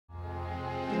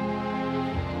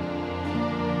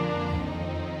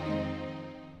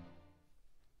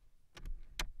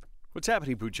What's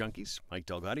happening, Boot Junkies? Mike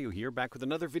Delgadio here, back with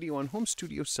another video on home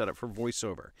studio setup for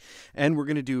voiceover. And we're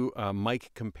going to do a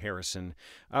mic comparison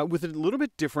with a little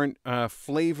bit different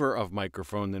flavor of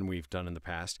microphone than we've done in the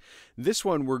past. This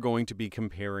one, we're going to be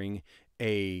comparing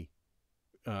a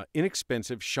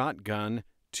inexpensive shotgun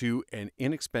to an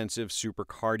inexpensive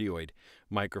supercardioid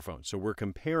microphone. So we're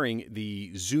comparing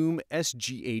the Zoom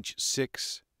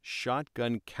SGH-6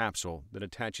 shotgun capsule that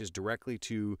attaches directly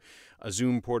to a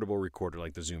Zoom portable recorder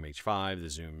like the Zoom H5, the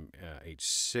Zoom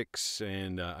H6,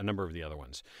 and a number of the other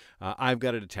ones. I've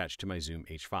got it attached to my Zoom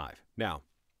H5. Now,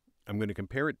 I'm going to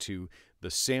compare it to the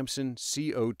Samson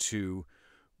c02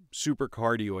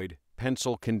 supercardioid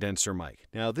pencil condenser mic.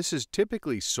 Now, this is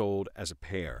typically sold as a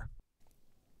pair.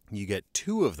 You get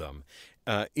two of them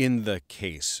in the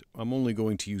case. I'm only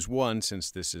going to use one since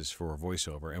this is for a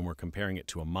voiceover and we're comparing it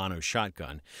to a mono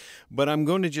shotgun. But I'm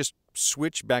going to just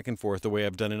switch back and forth the way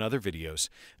I've done in other videos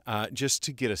just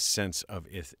to get a sense of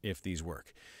if these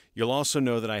work. You'll also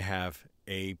know that I have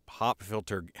a pop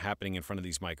filter happening in front of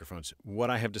these microphones. What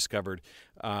I have discovered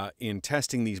in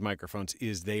testing these microphones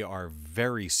is they are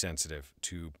very sensitive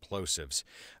to plosives.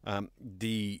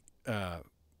 The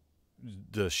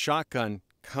shotgun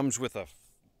comes with a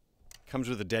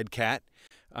dead cat,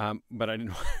 but I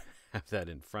didn't have that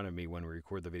in front of me when we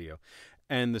record the video.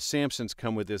 And the Samsons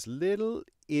come with this little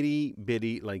itty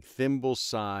bitty, like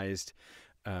thimble-sized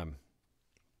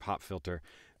pop filter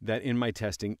that in my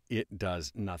testing, it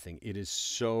does nothing. It is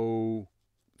so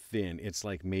thin. It's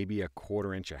like maybe a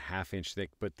quarter inch, a half inch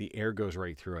thick, but the air goes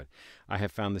right through it. I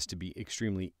have found this to be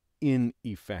extremely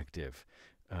ineffective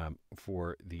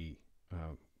for the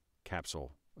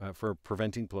capsule. For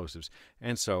preventing plosives,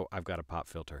 and so I've got a pop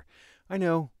filter. I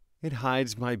know it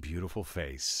hides my beautiful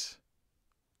face,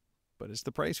 but it's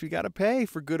the price we got to pay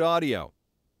for good audio.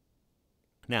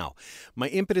 Now, my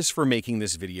impetus for making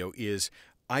this video is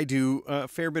I do a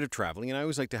fair bit of traveling, and I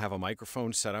always like to have a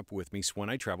microphone set up with me when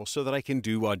I travel so that I can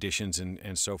do auditions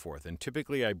and so forth. And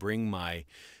typically I bring my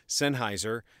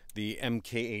Sennheiser, the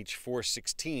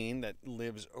MKH-416 that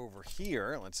lives over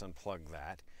here. Let's unplug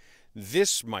that.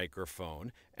 This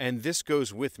microphone, and this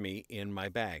goes with me in my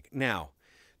bag. Now,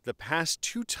 the past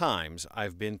 2 times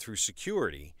I've been through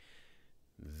security,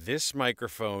 this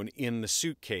microphone in the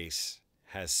suitcase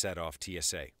has set off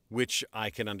TSA, which I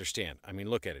can understand. I mean,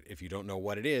 look at it. If you don't know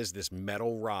what it is, this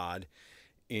metal rod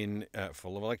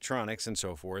full of electronics and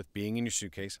so forth being in your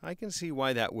suitcase, I can see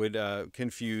why that would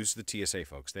confuse the TSA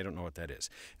folks. They don't know what that is.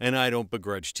 And I don't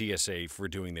begrudge TSA for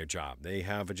doing their job. They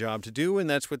have a job to do, and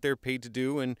that's what they're paid to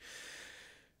do. And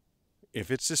if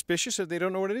it's suspicious, if they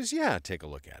don't know what it is, yeah, take a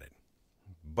look at it.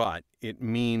 But it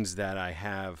means that I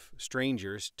have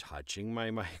strangers touching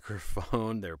my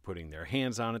microphone. They're putting their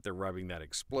hands on it. They're rubbing that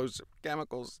explosive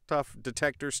chemical stuff,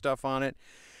 detector stuff on it.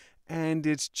 And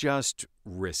it's just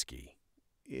risky.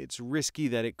 It's risky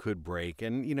that it could break,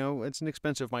 and you know, it's an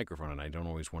expensive microphone and I don't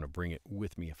always want to bring it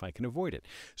with me if I can avoid it.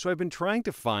 So I've been trying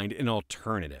to find an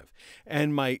alternative,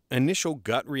 and my initial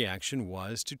gut reaction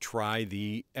was to try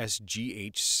the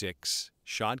SGH-6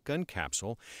 shotgun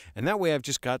capsule, and that way I've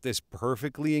just got this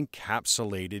perfectly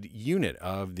encapsulated unit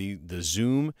of the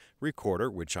Zoom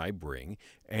recorder, which I bring,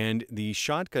 and the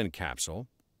shotgun capsule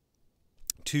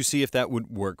to see if that would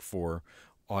work for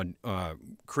on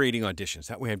creating auditions.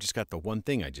 That way I've just got the one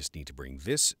thing. I just need to bring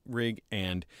this rig,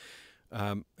 and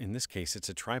in this case it's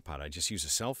a tripod. I just use a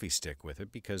selfie stick with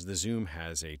it because the Zoom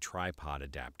has a tripod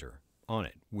adapter on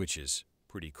it, which is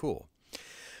pretty cool.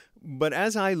 But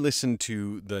as I listen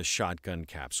to the shotgun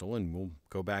capsule, and we'll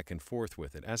go back and forth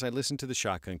with it, as I listen to the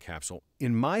shotgun capsule,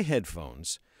 in my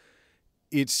headphones,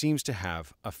 it seems to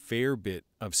have a fair bit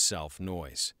of self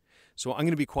noise. So I'm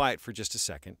going to be quiet for just a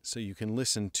second so you can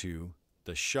listen to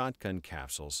the shotgun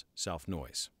capsule's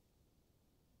self-noise.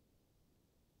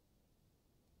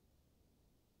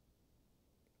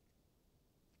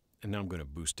 And now I'm going to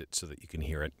boost it so that you can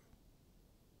hear it.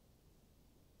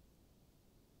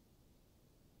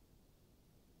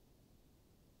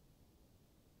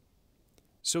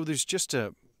 So there's just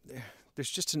an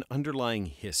underlying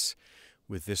hiss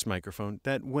with this microphone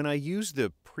that when I use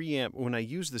the preamp, when I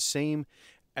use the same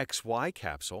XY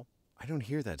capsule, I don't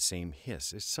hear that same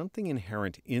hiss. It's something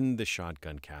inherent in the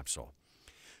shotgun capsule.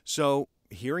 So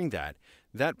hearing that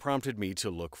prompted me to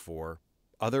look for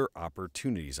other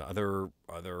opportunities, other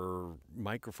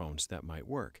microphones that might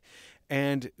work.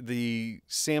 And the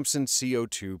Samson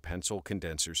c02 pencil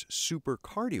condensers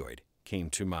supercardioid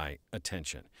came to my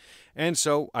attention. And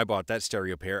so I bought that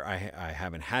stereo pair. I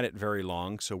haven't had it very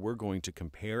long, so we're going to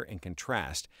compare and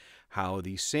contrast how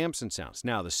the Samson sounds.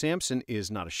 Now, the Samson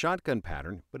is not a shotgun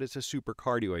pattern, but it's a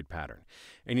supercardioid pattern.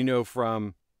 And you know,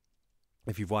 from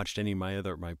if you've watched any of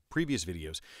my previous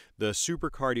videos, the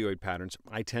supercardioid patterns,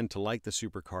 I tend to like the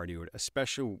supercardioid,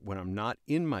 especially when I'm not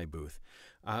in my booth,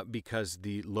 because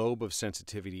the lobe of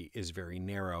sensitivity is very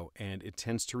narrow and it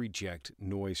tends to reject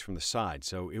noise from the side.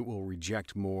 So it will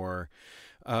reject more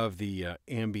of the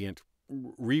ambient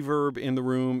reverb in the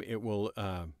room. It will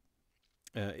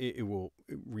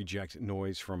reject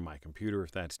noise from my computer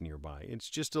if that's nearby. It's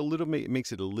just it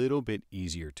makes it a little bit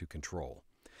easier to control.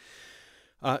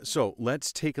 So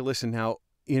let's take a listen. Now,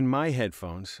 in my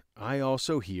headphones, I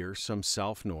also hear some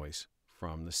self noise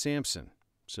from the Samson.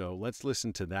 So let's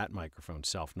listen to that microphone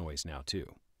self noise now too.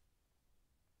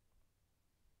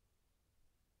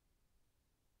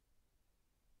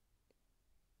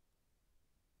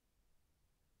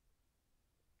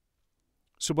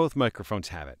 So both microphones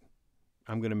have it.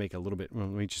 I'm going to make let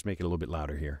me just make it a little bit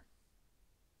louder here.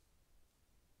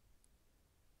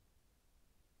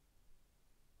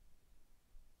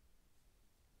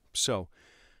 So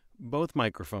both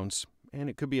microphones, and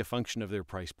it could be a function of their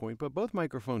price point, but both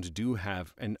microphones do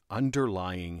have an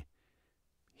underlying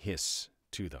hiss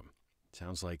to them. It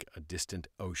sounds like a distant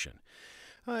ocean.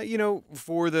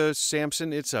 For the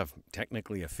Samson, it's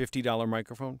technically a $50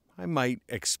 microphone. I might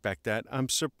expect that. I'm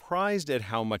surprised at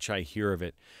how much I hear of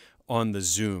it on the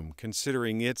Zoom,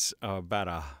 considering it's about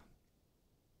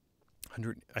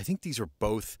I think these are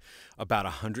both about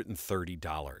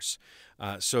 $130.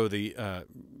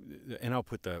 And I'll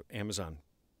put the Amazon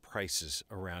prices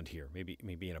around here, maybe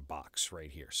in a box right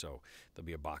here. So there'll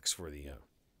be a box for the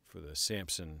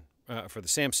Samson, and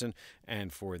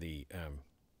for the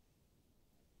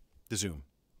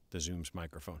Zoom's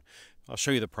microphone. I'll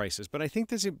show you the prices, but I think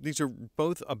these are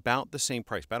both about the same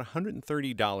price. About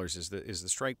 $130 is the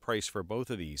strike price for both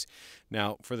of these.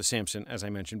 Now, for the Samson, as I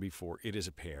mentioned before, it is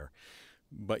a pair,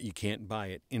 but you can't buy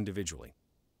it individually.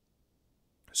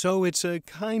 So it's a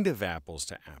kind of apples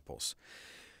to apples.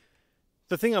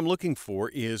 The thing I'm looking for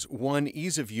is, one,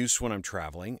 ease of use when I'm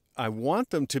traveling. I want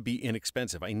them to be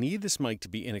inexpensive. I need this mic to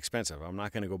be inexpensive. I'm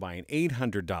not going to go buy an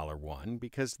 $800 one,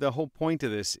 because the whole point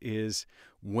of this is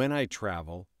when I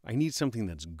travel, I need something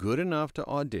that's good enough to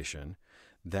audition,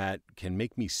 that can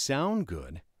make me sound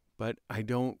good, but I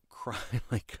don't cry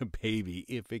like a baby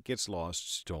if it gets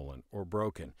lost, stolen, or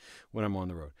broken when I'm on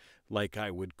the road, like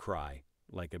I would cry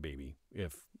like a baby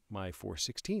if my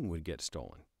 416 would get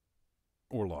stolen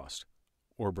or lost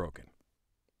or broken.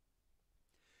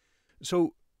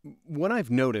 So what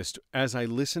I've noticed as I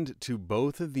listened to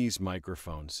both of these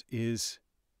microphones is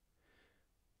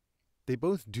they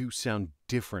both do sound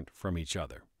different from each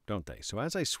other, don't they? So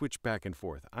as I switch back and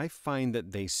forth, I find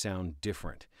that they sound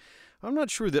different. I'm not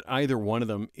sure that either one of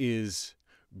them is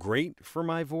great for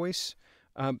my voice.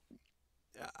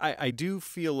 I do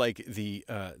feel like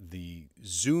the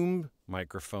Zoom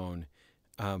microphone,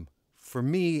 for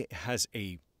me, has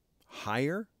a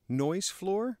higher noise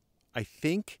floor, I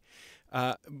think,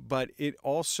 but it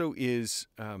also is,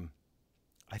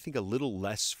 I think, a little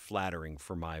less flattering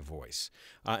for my voice.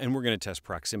 And we're going to test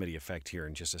proximity effect here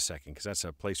in just a second, because that's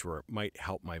a place where it might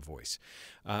help my voice.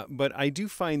 But I do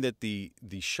find that the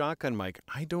shotgun mic,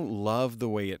 I don't love the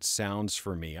way it sounds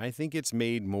for me. I think it's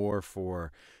made more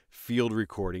for field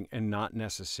recording and not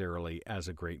necessarily as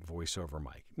a great voiceover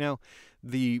mic. Now,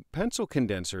 the pencil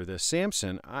condenser, the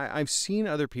Samson, I've seen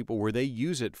other people where they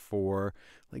use it for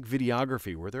like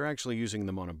videography, where they're actually using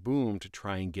them on a boom to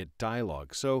try and get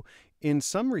dialogue. So in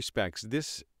some respects,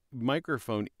 this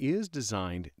microphone is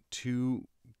designed to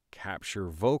capture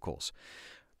vocals.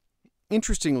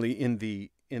 Interestingly, in the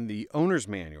owner's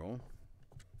manual,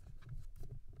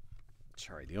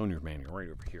 the owner's manual right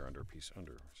over here under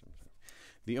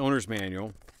the owner's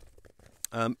manual,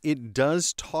 it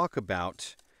does talk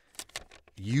about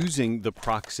using the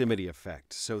proximity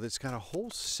effect. So it's got a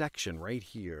whole section right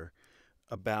here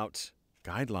about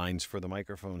guidelines for the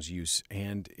microphone's use,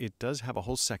 and it does have a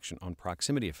whole section on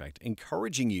proximity effect,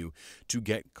 encouraging you to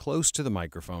get close to the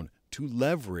microphone to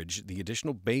leverage the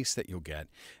additional bass that you'll get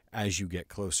as you get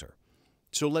closer.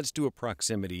 So let's do a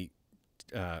proximity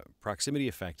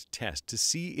effect test to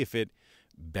see if it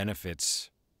benefits,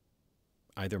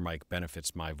 either mic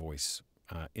benefits my voice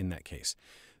in that case.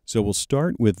 So we'll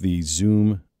start with the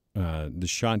Zoom, the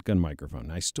shotgun microphone.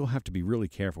 I still have to be really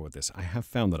careful with this. I have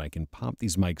found that I can pop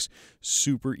these mics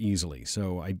super easily.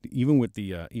 So even with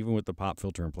the pop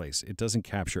filter in place, it doesn't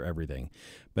capture everything.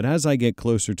 But as I get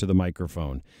closer to the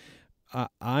microphone,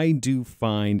 I do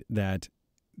find that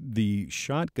the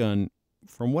shotgun,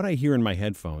 from what I hear in my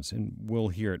headphones, and we'll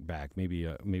hear it back, maybe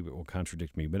it will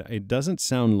contradict me, but it doesn't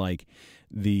sound like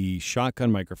the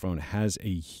shotgun microphone has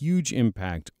a huge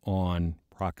impact on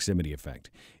proximity effect.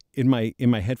 in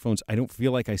my headphones, I don't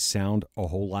feel like I sound a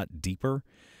whole lot deeper,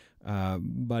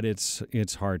 but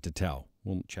it's hard to tell.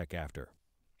 We'll check after.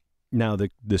 Now,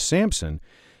 the Samson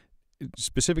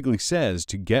specifically says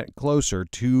to get closer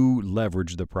to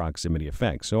leverage the proximity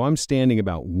effect. So I'm standing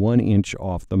about 1 inch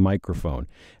off the microphone,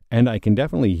 and I can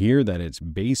definitely hear that it's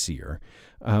bassier.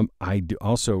 I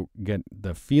also get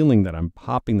the feeling that I'm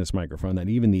popping this microphone, that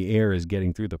even the air is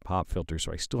getting through the pop filter,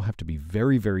 so I still have to be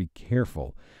very, very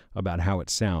careful about how it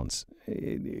sounds.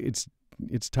 It's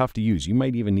tough to use. You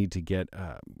might even need to get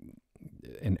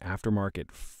an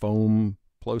aftermarket foam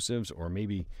plosives, or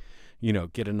maybe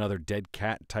get another dead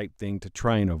cat type thing to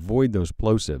try and avoid those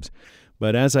plosives.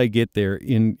 But as I get there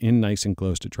in nice and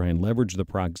close to try and leverage the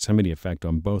proximity effect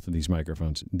on both of these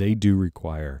microphones, they do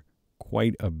require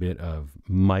quite a bit of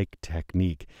mic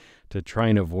technique to try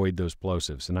and avoid those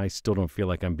plosives. And I still don't feel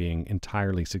like I'm being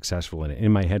entirely successful in it.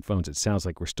 In my headphones, it sounds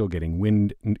like we're still getting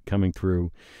wind coming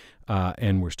through,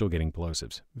 and we're still getting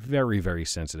plosives. Very, very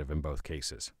sensitive in both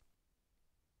cases.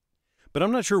 But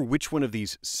I'm not sure which one of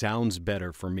these sounds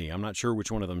better for me. I'm not sure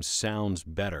which one of them sounds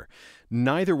better.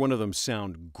 Neither one of them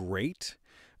sound great,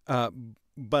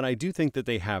 but I do think that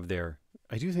they have their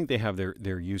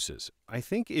uses. I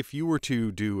think if you were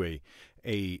to do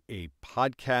a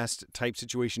podcast type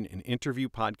situation, an interview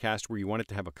podcast where you wanted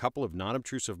to have a couple of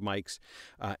non-obtrusive mics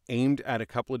aimed at a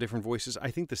couple of different voices,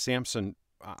 I think the Samson,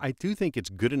 I do think it's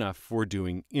good enough for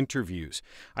doing interviews.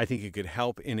 I think it could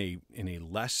help in a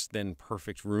less than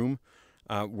perfect room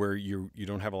where you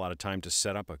don't have a lot of time to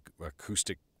set up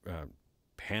acoustic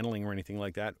paneling or anything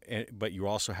like that, but you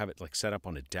also have it like set up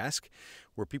on a desk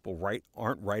where people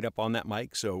aren't right up on that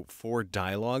mic. So for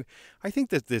dialogue, I think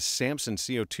that this Samson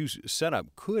c02 setup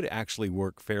could actually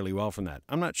work fairly well from that.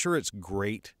 I'm not sure it's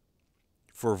great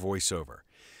for voiceover.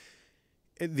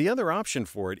 The other option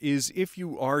for it is if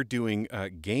you are doing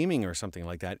gaming or something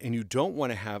like that and you don't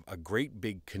want to have a great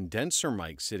big condenser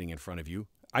mic sitting in front of you,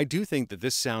 I do think that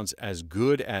this sounds as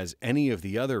good as any of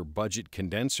the other budget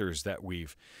condensers that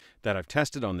I've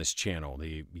tested on this channel,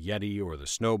 the Yeti or the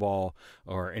Snowball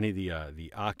or any of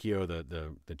the Akio,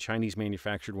 the Chinese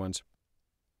manufactured ones.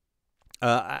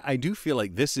 I do feel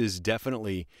like this is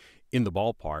definitely in the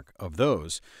ballpark of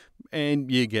those,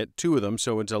 and you get two of them,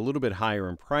 so it's a little bit higher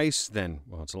in price than,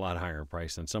 well, it's a lot higher in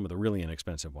price than some of the really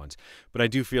inexpensive ones, but I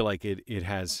do feel like it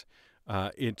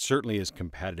certainly is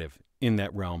competitive in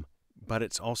that realm, but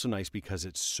it's also nice because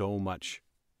it's so much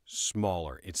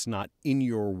smaller. It's not in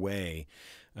your way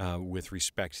with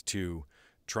respect to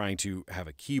trying to have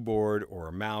a keyboard or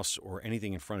a mouse or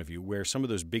anything in front of you, where some of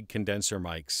those big condenser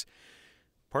mics,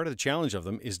 part of the challenge of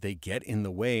them is they get in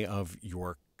the way of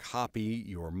your copy,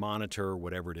 your monitor,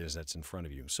 whatever it is that's in front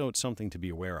of you. So it's something to be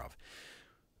aware of.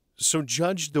 So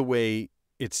judge the way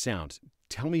it sounds.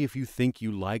 Tell me if you think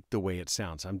you like the way it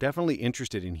sounds. I'm definitely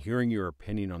interested in hearing your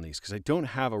opinion on these because I don't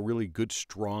have a really good,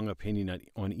 strong opinion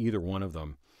on either one of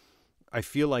them. I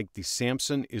feel like the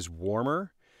Samson is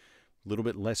warmer, a little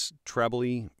bit less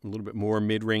trebly, a little bit more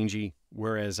mid-rangey,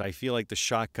 whereas I feel like the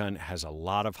Shotgun has a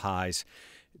lot of highs,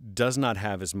 does not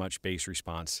have as much bass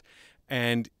response.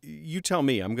 And you tell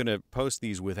me, I'm going to post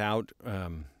these without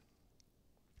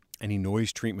any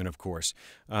noise treatment, of course.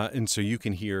 And so you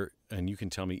can hear and you can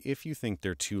tell me if you think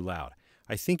they're too loud.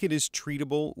 I think it is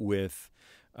treatable with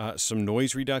some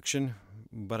noise reduction,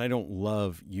 but I don't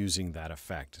love using that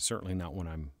effect. Certainly not when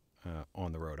I'm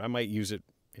on the road. I might use it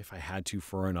if I had to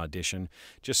for an audition,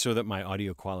 just so that my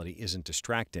audio quality isn't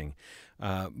distracting.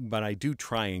 But I do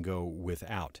try and go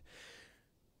without.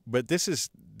 But this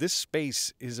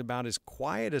space is about as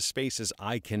quiet a space as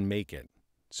I can make it.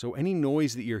 So any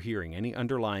noise that you're hearing, any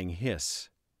underlying hiss,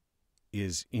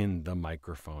 is in the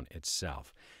microphone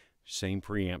itself. Same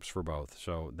preamps for both,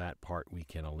 so that part we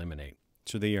can eliminate.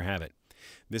 So there you have it.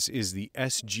 This is the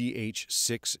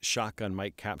SGH-6 shotgun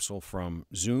mic capsule from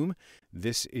Zoom.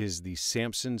 This is the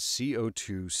Samson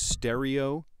c02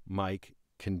 stereo mic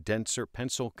condenser,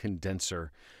 pencil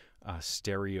condenser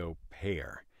stereo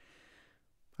pair.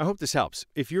 I hope this helps.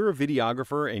 If you're a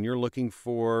videographer and you're looking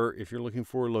for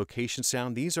location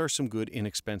sound, these are some good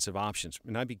inexpensive options.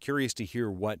 And I'd be curious to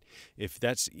hear if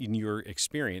that's in your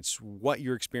experience, what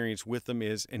your experience with them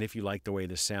is, and if you like the way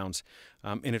this sounds.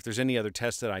 And if there's any other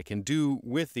tests that I can do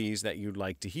with these that you'd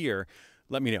like to hear,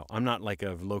 let me know. I'm not like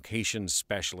a location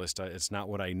specialist. It's not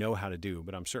what I know how to do,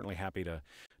 but I'm certainly happy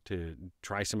to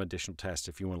try some additional tests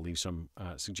if you want to leave some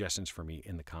suggestions for me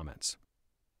in the comments.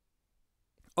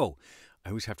 Oh, I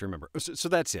always have to remember. So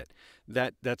that's it.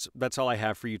 That's all I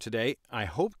have for you today. I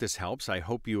hope this helps. I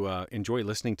hope you enjoy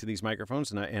listening to these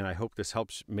microphones, and I hope this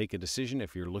helps make a decision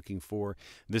if you're looking for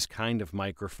this kind of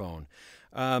microphone.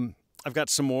 I've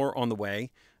got some more on the way.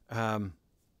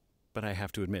 But I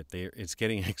have to admit, it's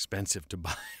getting expensive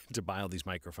to buy all these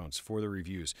microphones for the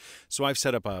reviews. So I've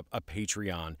set up a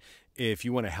Patreon. If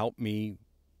you want to help me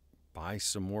buy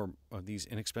some more of these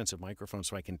inexpensive microphones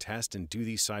so I can test and do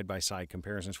these side-by-side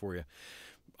comparisons for you,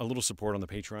 a little support on the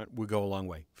Patreon would go a long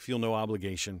way. Feel no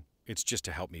obligation. It's just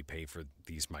to help me pay for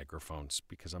these microphones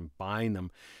because I'm buying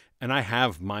them. And I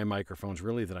have my microphones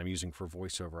really that I'm using for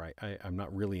voiceover. I'm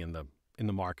not really in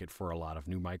the market for a lot of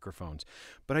new microphones,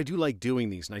 but I do like doing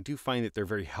these, and I do find that they're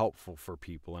very helpful for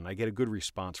people, and I get a good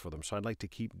response for them. So I'd like to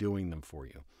keep doing them for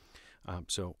you.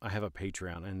 So I have a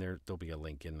Patreon, and there'll be a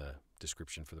link in the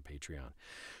description for the Patreon.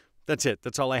 That's it.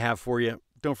 That's all I have for you.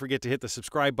 Don't forget to hit the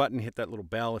subscribe button, hit that little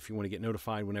bell if you want to get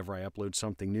notified whenever I upload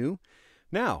something new.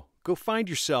 Now, go find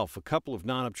yourself a couple of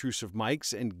non-obtrusive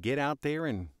mics and get out there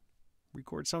and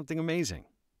record something amazing.